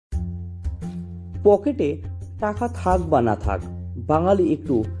পকেটে টাকা থাক বা না থাক, বাঙালি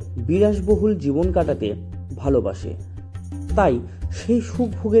একটু বিলাসবহুল জীবন কাটাতে ভালোবাসে। তাই সেই সুখ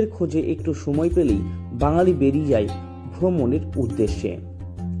ভোগের খোঁজে একটু সময় পেলেই বাঙালি বেরিয়ে যায় ভ্রমণের উদ্দেশ্যে।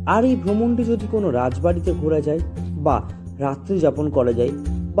 আর এই ভ্রমণটি যদি কোনো রাজবাড়িতে ঘোরা যায় বা রাত্রি যাপন করা যায়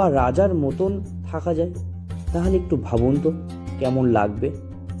বা রাজার মতন থাকা যায়, তাহলে একটু ভাবুন তো কেমন লাগবে।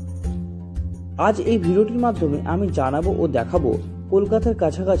 আজ এই ভিডিওটির মাধ্যমে আমি জানাবো ও দেখাবো কলকাতার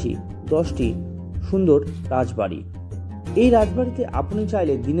কাছাকাছি 10টি সুন্দর রাজবাড়ি। এই রাজবাড়িতে আপনি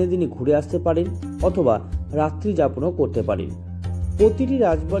চাইলে দিনে দিনে ঘুরে আসতে পারেন অথবা রাত্রি যাপনও করতে পারেন। প্রতিটি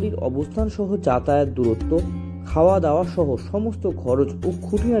রাজবাড়ির অবস্থান সহ যাতায়াত দূরত্ব, খাওয়া দাওয়া সহ সমস্ত খরচ ও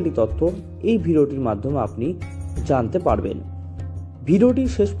খুঁটিনাটি তথ্য এই ভিডিওটির মাধ্যমে আপনি জানতে পারবেন। ভিডিওটি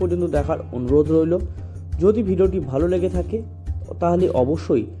শেষ পর্যন্ত দেখার অনুরোধ রইল। যদি ভিডিওটি ভালো লেগে থাকে তাহলে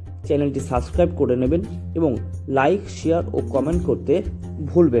অবশ্যই চ্যানেলটি সাবস্ক্রাইব করে নেবেন এবং লাইক, শেয়ার ও কমেন্ট করতে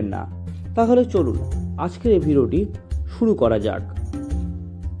ভুলবেন না। তাহলে চলুন আজকের এই ভিডিওটি শুরু করা যাক।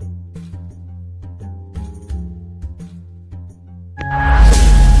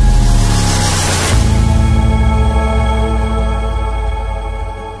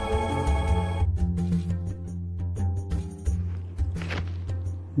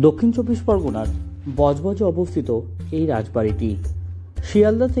 দক্ষিণ 24 পরগনার বজবজে অবস্থিত এই রাজবাড়িটি।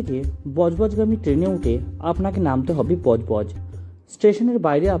 শিয়ালদা থেকে বজবজগামী ট্রেনে উঠে আপনাকে নামতে হবে বজবজ স্টেশনের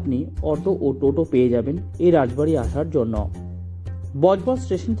বাইরে। আপনি অটো ও টোটো পেয়ে যাবেন এই রাজবাড়ি আসার জন্য। বজবজ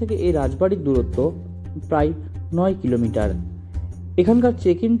স্টেশন থেকে এই রাজবাড়ির দূরত্ব প্রায় 9 কিলোমিটার। এখানকার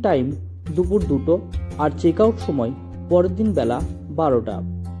চেক ইন টাইম দুপুর 2টো আর চেক আউট সময় পরের দিন বেলা 12টা।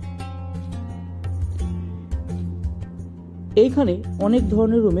 এইখানে অনেক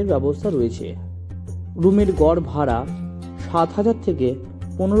ধরনের রুমের ব্যবস্থা রয়েছে। রুমের গড় ভাড়া 7,000 থেকে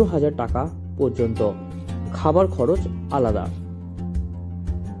 15,000 টাকা পর্যন্ত। খাবার খরচ আলাদা।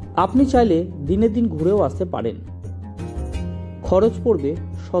 আপনি চাইলে দিনের দিন ঘুরেও আসতে পারেন। খরচ পড়বে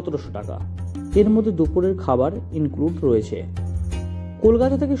 1700 টাকা। এর মধ্যে দুপুরের খাবার ইনক্লুড রয়েছে।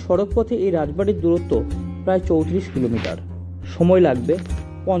 কলকাতা থেকে সড়ক পথে এই রাজবাড়ির দূরত্ব প্রায় 34 কিলোমিটার। সময় লাগবে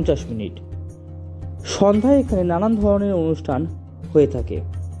 50 মিনিট। সন্ধ্যায় এখানে নানান ধরনের অনুষ্ঠান হয়ে থাকে।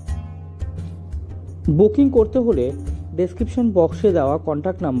 বুকিং করতে হলে ডেসক্রিপশন বক্সে দেওয়া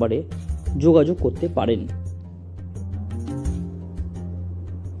কন্ট্যাক্ট নাম্বারে যোগাযোগ করতে পারেন।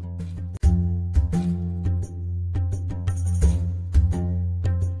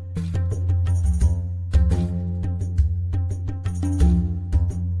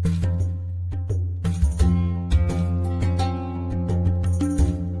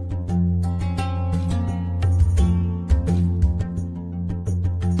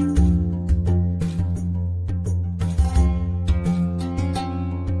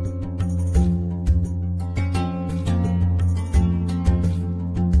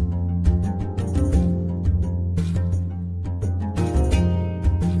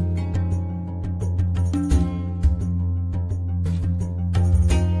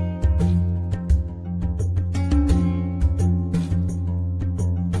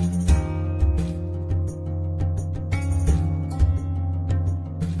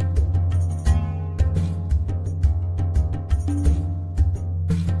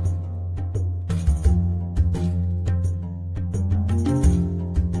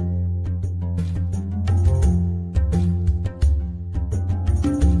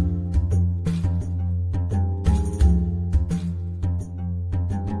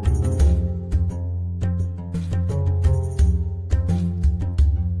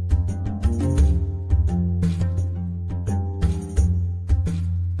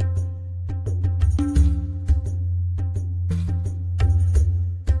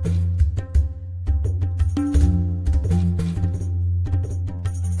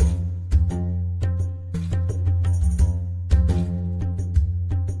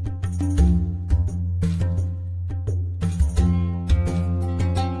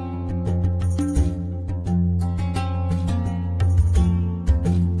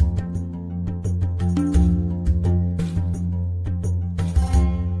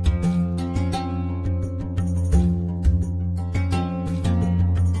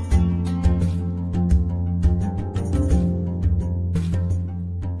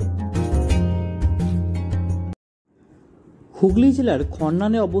 হুগলি জেলার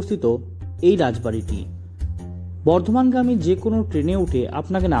খন্নানে অবস্থিত এই রাজবাড়িটি। বর্ধমানগামী যে কোনো ট্রেনে উঠে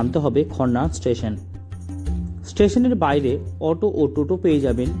আপনাকে নামতে হবে খন্না স্টেশন। স্টেশনের বাইরে অটো ও টোটো পেয়ে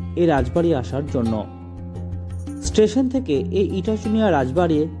যাবেন এই রাজবাড়ি আসার জন্য। স্টেশন থেকে এই ইটাচুনিয়া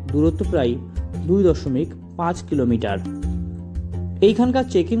রাজবাড়ির দূরত্ব প্রায় 2.5 কিলোমিটার। এইখানকার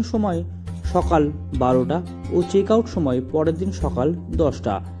চেক ইন সময় সকাল 12টা ও চেক আউট সময় পরের দিন সকাল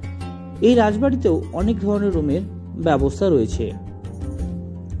 10টা। এই রাজবাড়িতেও অনেক ধরনের রুমের ব্যবস্থা রয়েছে।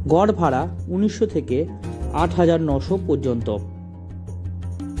 গড় ভাড়া 1900 থেকে 8,900 পর্যন্ত।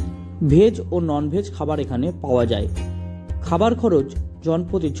 ভেজ ও নন ভেজ খাবার এখানে পাওয়া যায়। খাবার খরচ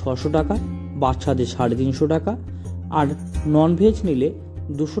জনপ্রতি 600 টাকা, বাচ্চাদের 350 টাকা, আর নন ভেজ নিলে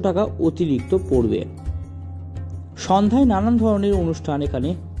 200 টাকা অতিরিক্ত পড়বে। সন্ধ্যায় নানান ধরনের অনুষ্ঠান এখানে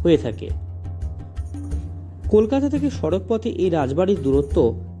হয়ে থাকে। কলকাতা থেকে সড়কপথে এই রাজবাড়ির দূরত্ব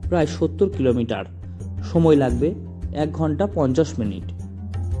প্রায় 70 কিলোমিটার। সময় লাগবে 1 ঘন্টা 50 মিনিট।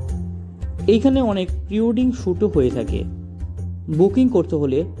 এইখানে অনেক প্রি ওয়েডিং শ্যুটও হয়ে থাকে। বুকিং করতে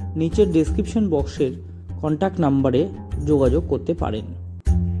হলে নিচের ডেসক্রিপশন বক্সের কন্ট্যাক্ট নাম্বারে যোগাযোগ করতে পারেন।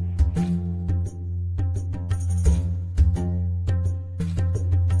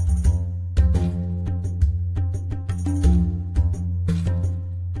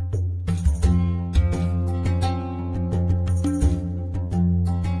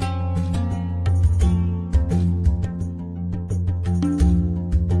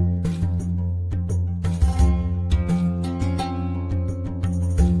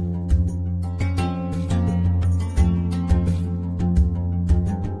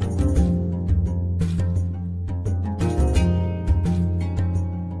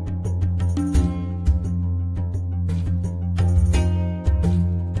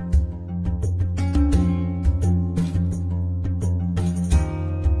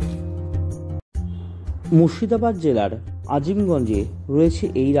 মুর্শিদাবাদ জেলার আজিমগঞ্জে রয়েছে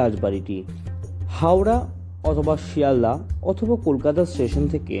এই রাজবাড়িটি। হাওড়া অথবা শিয়ালদা অথবা কলকাতা স্টেশন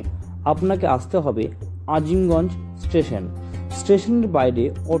থেকে আপনাকে আসতে হবে আজিমগঞ্জ স্টেশন। স্টেশনের বাইরে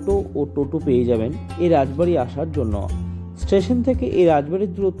অটো ও টোটো পেয়ে যাবেন এই রাজবাড়ি আসার জন্য। স্টেশন থেকে এই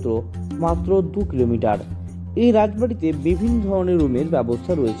রাজবাড়ির দূরত্ব মাত্র 2 কিলোমিটার। এই রাজবাড়িতে বিভিন্ন ধরনের রুমের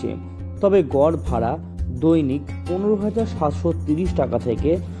ব্যবস্থা রয়েছে, তবে গড় ভাড়া দৈনিক 15,730 টাকা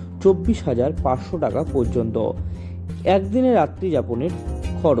থেকে 24,500 টাকা পর্যন্ত। একদিনের রাত্রি যাপনের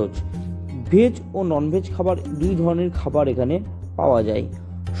খরচ। ভেজ ও ননভেজ খাবার 2 ধরনের খাবার এখানে পাওয়া যায়।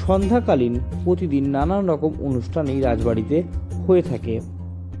 সন্ধ্যাকালীন প্রতিদিন নানান রকম অনুষ্ঠান এই রাজবাড়িতে হয়ে থাকে।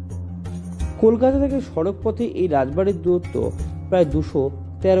 কলকাতা থেকে সড়কপথে এই রাজবাড়ির দূরত্ব প্রায়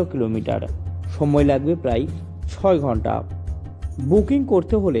 213 কিলোমিটার। সময় লাগবে প্রায় 6 ঘন্টা। বুকিং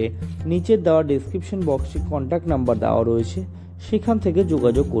করতে হলে নিচের দেওয়া ডেসক্রিপশন বক্সে কন্ট্যাক্ট নাম্বার দেওয়া রয়েছে, সেখান থেকে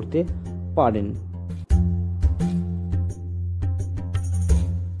যোগাযোগ করতে পারেন।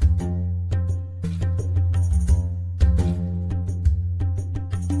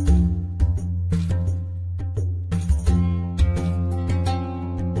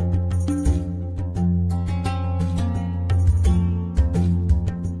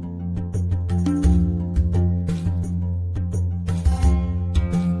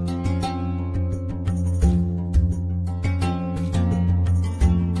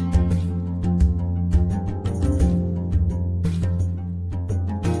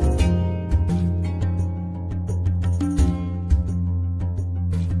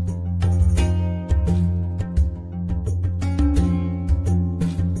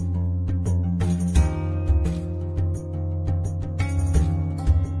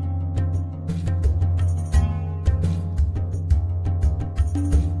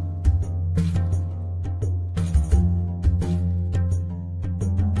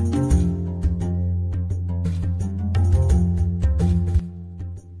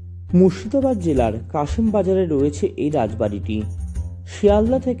 মুর্শিদাবাদ জেলার কাশিমবাজারে রয়েছে এই রাজবাড়িটি।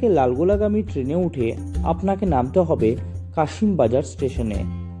 শিয়ালদা থেকে লালগোলাগামী ট্রেনে উঠে আপনাকে নামতে হবে কাশিমবাজার স্টেশনে।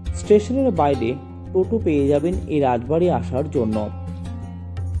 স্টেশনের বাইরে টোটো পেয়ে যাবেন এই রাজবাড়ি আসার জন্য।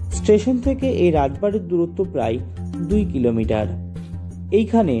 স্টেশন থেকে এই রাজবাড়ির দূরত্ব প্রায় 2 কিলোমিটার।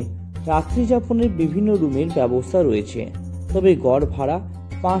 এইখানে রাত্রি যাপনের বিভিন্ন রুমের ব্যবস্থা রয়েছে, তবে গড় ভাড়া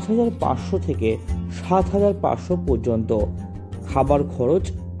 5,500 থেকে 7,500 পর্যন্ত। খাবার খরচ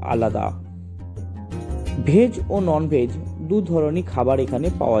আলাদা। ভেজ ও নন ভেজ 2 ধরনের খাবার এখানে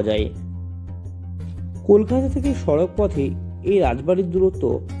পাওয়া যায়। কলকাতা থেকে সড়ক পথে এই রাজবাড়ির দূরত্ব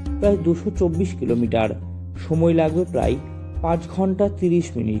প্রায় 224 কিলোমিটার। সময় লাগবে প্রায় 5 ঘন্টা 30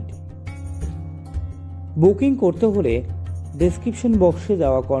 মিনিট। বুকিং করতে হলে ডেসক্রিপশন বক্সে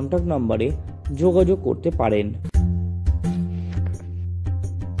দেওয়া কন্ট্যাক্ট নাম্বারে যোগাযোগ করতে পারেন।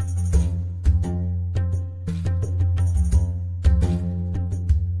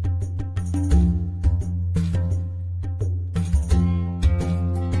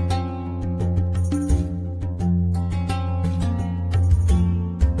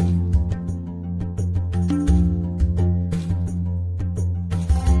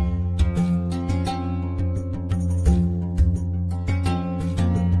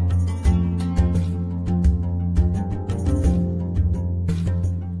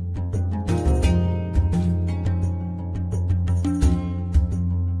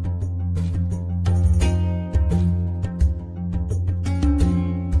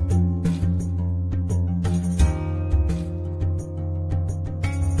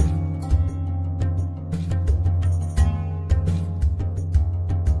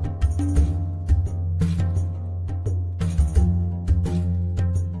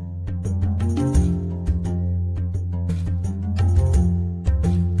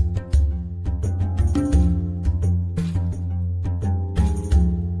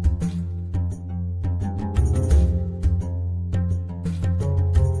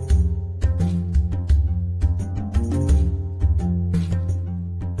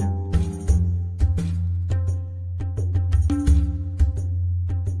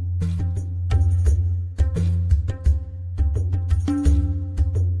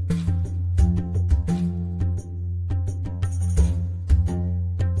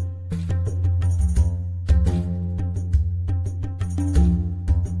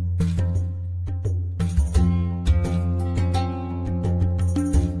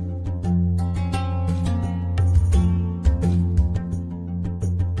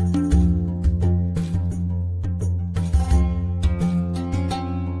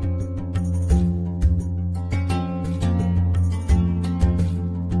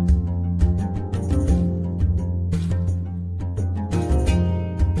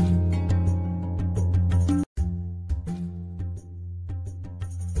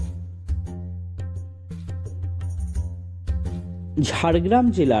 ঝাড়গ্রাম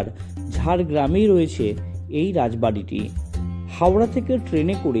জেলার ঝাড়গ্রামেই রয়েছে এই রাজবাড়িটি। হাওড়া থেকে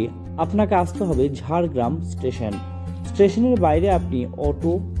ট্রেনে করে আপনাকে আসতে হবে ঝাড়গ্রাম স্টেশন। স্টেশনের বাইরে আপনি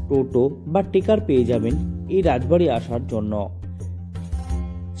অটো, টোটো বা টেকার পেয়ে যাবেন এই রাজবাড়ি আসার জন্য।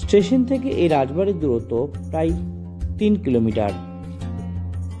 স্টেশন থেকে এই রাজবাড়ির দূরত্ব প্রায় 3 কিলোমিটার।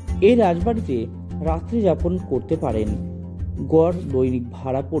 এই রাজবাড়িতে রাত্রি যাপন করতে পারেন। গড় দৈনিক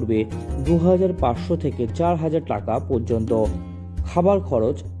ভাড়া পড়বে 2500 থেকে 4000 টাকা পর্যন্ত। খাবার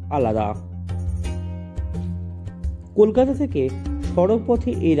খরচ আলাদা। কলকাতা থেকে সড়ক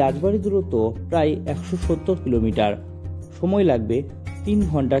পথে এই রাজবাড়ির দূরত্ব প্রায় 170 কিলোমিটার। সময় লাগবে 3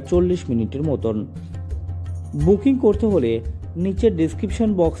 ঘন্টা 40 মিনিটের মতন। বুকিং করতে হলে নিচের ডেসক্রিপশন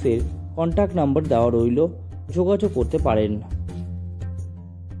বক্সের কন্ট্যাক্ট নাম্বার দেওয়া রইল, যোগাযোগ করতে পারেন।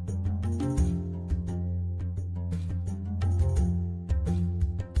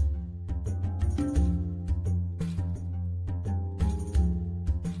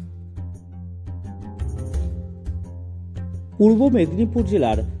 পূর্ব মেদিনীপুর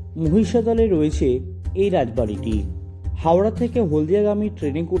জেলার মহিষাদলে রয়েছে এই রাজবাড়িটি। হাওড়া থেকে হলদিয়াগামী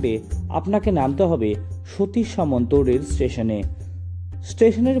ট্রেনে করে আপনাকে নামতে হবে সতীশ সামন্ত রেল স্টেশনে।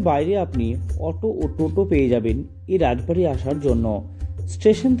 স্টেশনের বাইরে আপনি অটো ও টোটো পেয়ে যাবেন এই রাজবাড়ি আসার জন্য।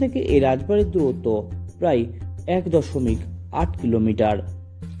 স্টেশন থেকে এই রাজবাড়ির দূরত্ব প্রায় 1.8 কিলোমিটার।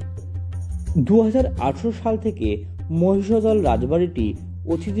 2018 সাল থেকে মহিষাদল রাজবাড়িটি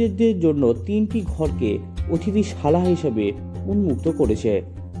অতিথিদের জন্য 3টি ঘরকে অতিথিশালা হিসেবে উন্মুক্ত করেছে।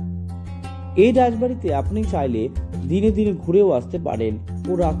 এই রাজবাড়িতে আপনি চাইলে দিনে দিনে ঘুরেও আসতে পারেন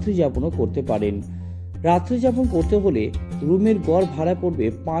ও রাত্রি যাপনও করতে পারেন। রাত্রি যাপন করতে হলে রুমের গড় ভাড়া পড়বে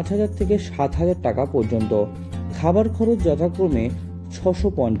 5000 থেকে 7000 টাকা পর্যন্ত। খাবার খরচ যথাক্রমে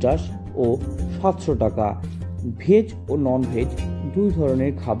 650 ও 700 টাকা। ভেজ ও নন ভেজ 2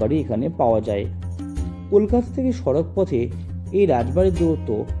 ধরনের খাবারই এখানে পাওয়া যায়। কলকাতা থেকে সড়ক পথে এই রাজবাড়ির দূরত্ব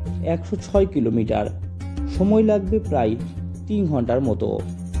 106 কিলোমিটার। সময় লাগবে প্রায় 3 ঘন্টার মতো।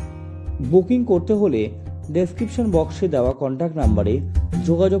 বুকিং করতে হলে ডেসক্রিপশন বক্সে দেওয়া কন্ট্যাক্ট নাম্বারে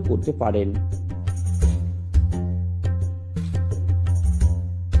যোগাযোগ করতে পারেন।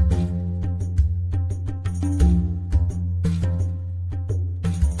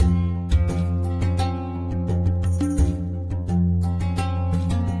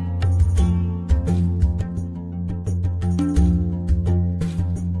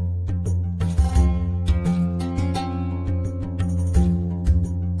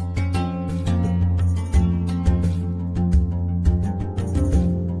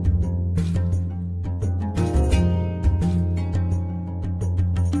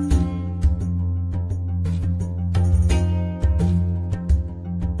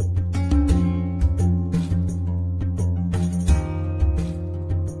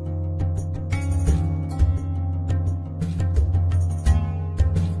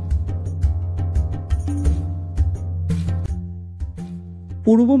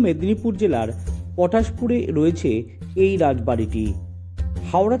 পূর্ব মেদিনীপুর জেলার পটাশপুরে রয়েছে এই রাজবাড়িটি।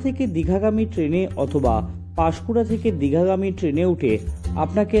 হাওড়া থেকে দীঘাগামী ট্রেনে অথবা পাঁশকুড়া থেকে দীঘাগামী ট্রেনে উঠে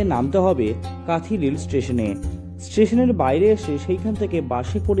আপনাকে নামতে হবে কাথি রেল স্টেশনে। স্টেশনের বাইরে এসে সেইখান থেকে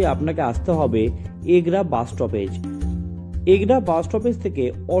বাসে করে আপনাকে আসতে হবে Egra bus stoppage. Egra bus stoppage থেকে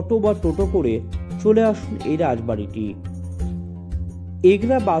অটো বা টোটো করে চলে আসুন এই রাজবাড়িটি।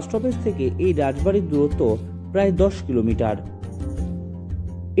 এগরা বাস স্টপেজ থেকে এই রাজবাড়ির দূরত্ব প্রায় 10 কিলোমিটার।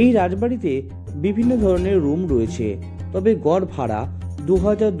 এই রাজবাড়িতে বিভিন্ন ধরনের রুম রয়েছে, তবে গড় ভাড়া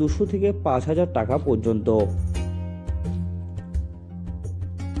 2200 থেকে 5000 টাকা পর্যন্ত।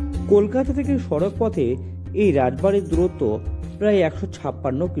 কলকাতা থেকে সড়ক পথে এই রাজবাড়ির দূরত্ব প্রায়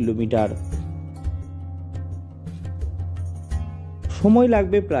 156 কিলোমিটার। সময়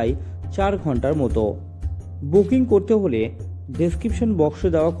লাগবে প্রায় 4 ঘন্টার মতো। বুকিং করতে হলে ডেসক্রিপশন বক্সে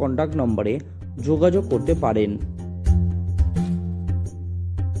দেওয়া কন্ট্যাক্ট নম্বরে যোগাযোগ করতে পারেন।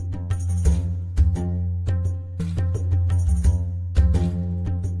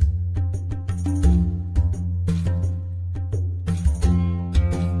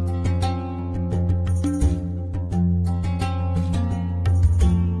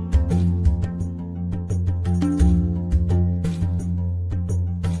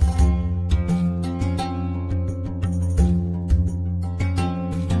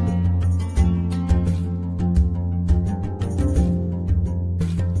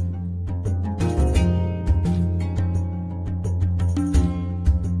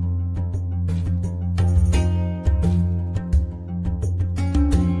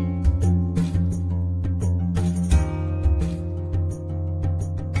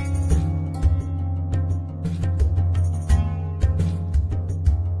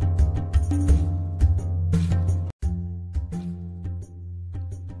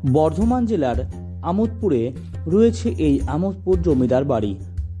 বর্ধমান জেলার আমোদপুরে রয়েছে এই আমোদপুর জমিদার বাড়ি।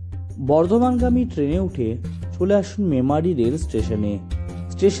 বর্ধমানগামী ট্রেনে উঠে চলে আসুন মেমারি রেল স্টেশনে।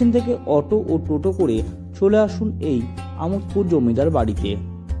 স্টেশন থেকে অটো ও টোটো করে চলে আসুন এই আমোদপুর জমিদার বাড়িতে।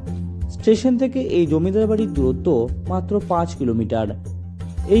 স্টেশন থেকে এই জমিদার বাড়ির দূরত্ব মাত্র 5 কিলোমিটার।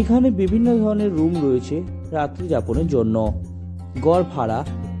 এইখানে বিভিন্ন ধরনের রুম রয়েছে রাত্রি যাপনের জন্য। গড় ভাড়া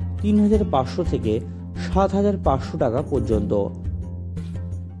 3,500 থেকে 7,500 টাকা পর্যন্ত।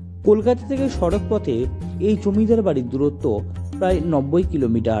 কলকাতা থেকে সড়ক পথে এই জমিদার বাড়ির দূরত্ব প্রায় 90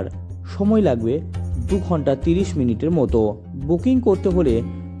 কিলোমিটার। সময় লাগবে 2 ঘন্টা 30 মিনিটের মতো। বুকিং করতে হলে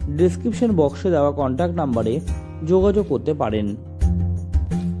ডেসক্রিপশন বক্সে দেওয়া কন্ট্যাক্ট নাম্বারে যোগাযোগ করতে পারেন।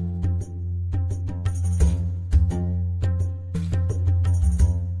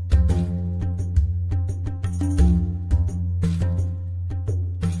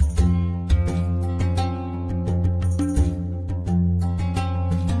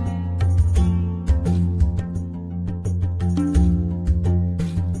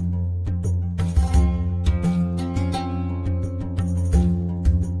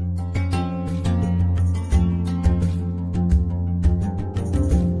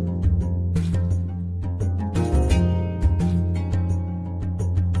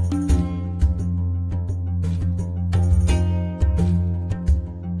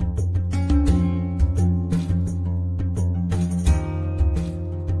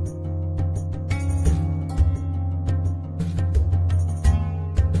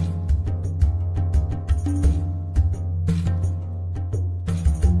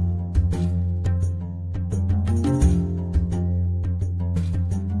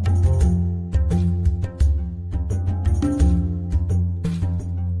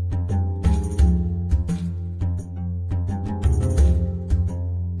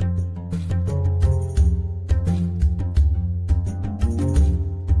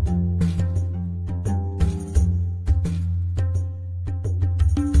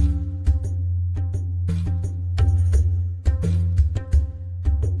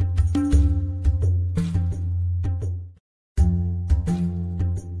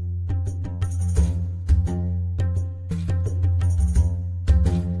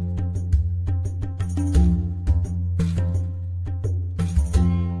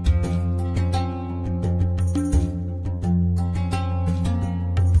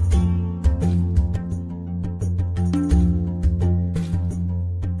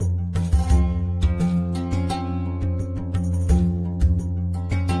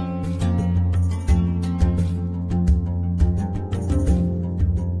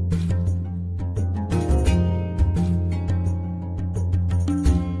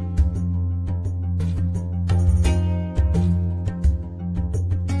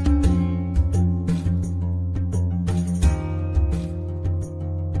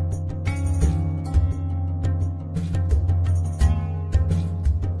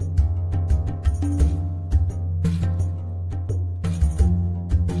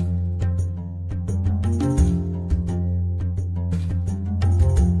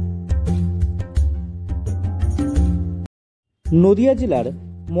 নদিয়া জেলার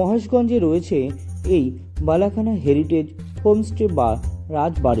মহেশগঞ্জে রয়েছে এই বালাখানা হেরিটেজ হোমস্টে বা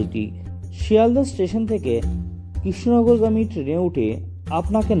রাজবাড়িটি। শিয়ালদা স্টেশন থেকে কৃষ্ণনগরগামী ট্রেনে উঠে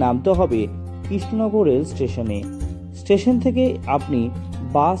আপনাকে নামতে হবে কৃষ্ণনগর রেল স্টেশনে। স্টেশন থেকে আপনি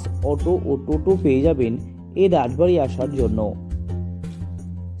বাস, অটো ও টোটো পেয়ে যাবেন এই রাজবাড়ি আসার জন্য।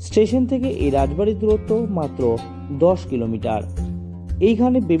 স্টেশন থেকে এই রাজবাড়ির দূরত্ব মাত্র 10 কিলোমিটার।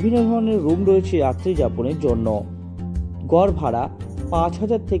 এইখানে বিভিন্ন ধরনের রুম রয়েছে রাত্রি যাপনের জন্য। গড় ভাড়া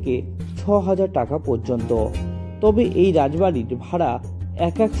 5,000 থেকে 6,000 টাকা পর্যন্ত। তবে এই রাজবাড়ির ভাড়া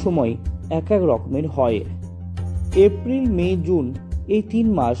এক এক সময় এক এক রকমের হয়। এপ্রিল, মে, জুন এই 3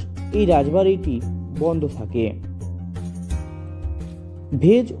 মাস এই রাজবাড়িটি বন্ধ থাকে।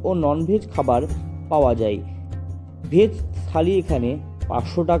 ভেজ ও নন ভেজ খাবার পাওয়া যায়। ভেজ থালি এখানে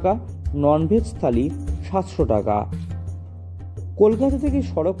 500 টাকা, নন ভেজ থালি 700 টাকা। কলকাতা থেকে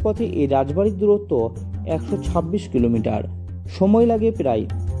সড়ক পথে এই রাজবাড়ির দূরত্ব 126 কিলোমিটার। সময় লাগে প্রায়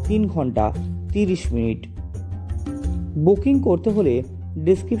 3 ঘন্টা 30 মিনিট। বুকিং করতে হলে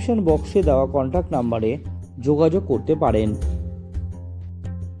ডেসক্রিপশন বক্সে দেওয়া কন্ট্যাক্ট নাম্বারে যোগাযোগ করতে পারেন।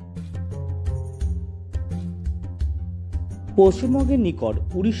 পশ্চিমবঙ্গের নিকট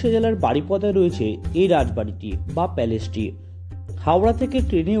উড়িষ্যা জেলার বারিপদায় রয়েছে এই রাজবাড়িটি বা প্যালেসটি। হাওড়া থেকে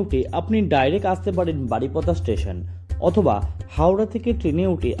ট্রেনে উঠে আপনি ডাইরেক্ট আসতে পারেন বারিপদা স্টেশন, অথবা হাওড়া থেকে ট্রেনে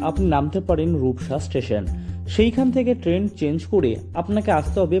উঠে আপনি নামতে পারেন রূপসা স্টেশন। সেইখান থেকে ট্রেন চেঞ্জ করে আপনাকে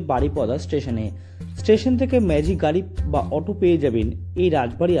আসতে হবে বারিপদা স্টেশনে। স্টেশন থেকে ম্যাজিক গাড়ি বা অটো পেয়ে যাবেন এই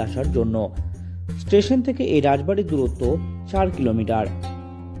রাজবাড়ি আসার জন্য। স্টেশন থেকে এই রাজবাড়ির দূরত্ব 4 কিলোমিটার।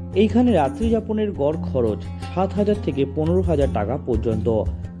 এইখানে রাত্রি যাপনের গড় খরচ 7,000 থেকে 15,000 টাকা পর্যন্ত।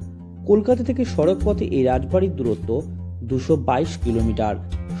 কলকাতা থেকে সড়ক পথে এই রাজবাড়ির দূরত্ব 222 কিলোমিটার,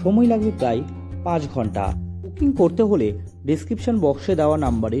 সময় লাগবে প্রায় 5 ঘন্টা। বুকিং করতে হলে ডেসক্রিপশন বক্সে দেওয়া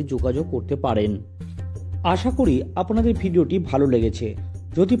নাম্বারে যোগাযোগ করতে পারেন। আশা করি আপনাদের ভিডিওটি ভালো লেগেছে।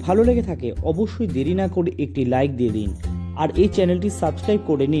 যদি ভালো লেগে থাকে অবশ্যই দেরি না করে একটি লাইক দিয়ে দিন আর এই চ্যানেলটি সাবস্ক্রাইব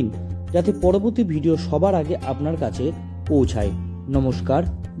করে নিন, যাতে পরবর্তী ভিডিও সবার আগে আপনার কাছে পৌঁছায়। নমস্কার,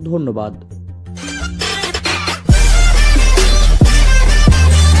 ধন্যবাদ।